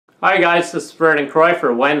Hi guys, this is Vernon Croy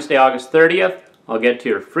for Wednesday, August 30th. I'll get to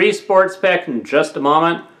your free sports pick in just a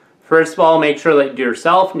moment. First of all, make sure that you do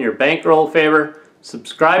yourself and your bankroll a favor.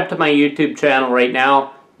 Subscribe to my YouTube channel right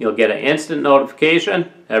now. You'll get an instant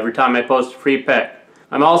notification every time I post a free pick.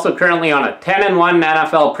 I'm also currently on a 10-1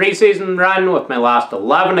 NFL preseason run with my last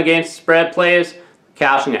 11 against spread plays,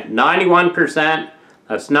 cashing at 91%.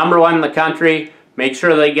 That's #1 in the country. Make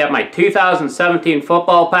sure that you get my 2017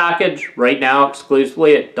 football package right now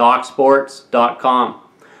exclusively at DocSports.com.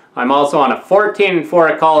 I'm also on a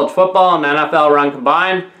 14-4 at college football and NFL run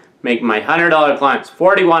combined, making my $100 clients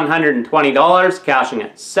 $4,120, cashing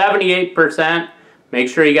at 78%. Make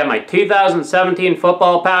sure you get my 2017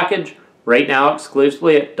 football package right now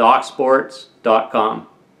exclusively at DocSports.com.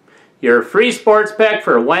 Your free sports pick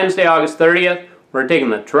for Wednesday, August 30th, we're taking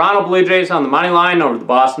the Toronto Blue Jays on the money line over the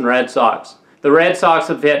Boston Red Sox. The Red Sox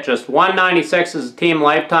have hit just .196 as a team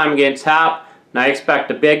lifetime against Happ, and I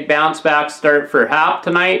expect a big bounce back start for Happ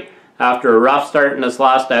tonight after a rough start in his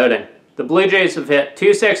last outing. The Blue Jays have hit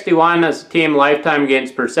 .261 as a team lifetime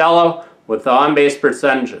against Porcello with the on-base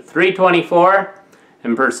percentage of .324,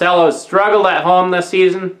 and Porcello has struggled at home this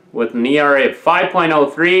season with an ERA of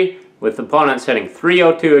 5.03 with opponents hitting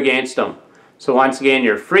 .302 against him. So once again,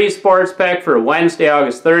 your free sports pick for Wednesday,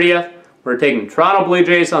 August 30th. We're taking Toronto Blue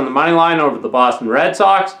Jays on the money line over the Boston Red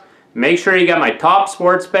Sox. Make sure you get my top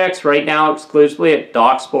sports picks right now exclusively at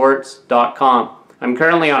DocSports.com. I'm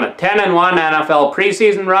currently on a 10-1 NFL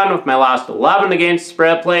preseason run with my last 11 against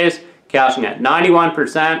spread plays, cashing at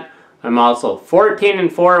 91%. I'm also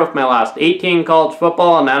 14-4 with my last 18 college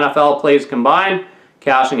football and NFL plays combined,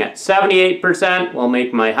 cashing at 78%, will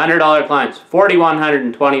make my $100 clients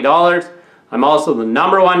 $4,120. I'm also the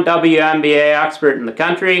 #1 WNBA expert in the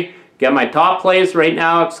country. Get my top plays right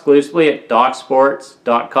now exclusively at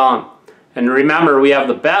DocSports.com. And remember, we have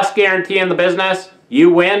the best guarantee in the business. You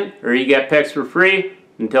win or you get picks for free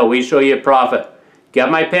until we show you a profit. Get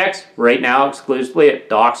my picks right now exclusively at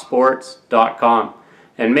DocSports.com.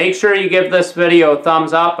 And make sure you give this video a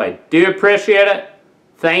thumbs up. I do appreciate it.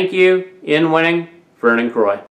 Thank you. In winning, Vernon Croy.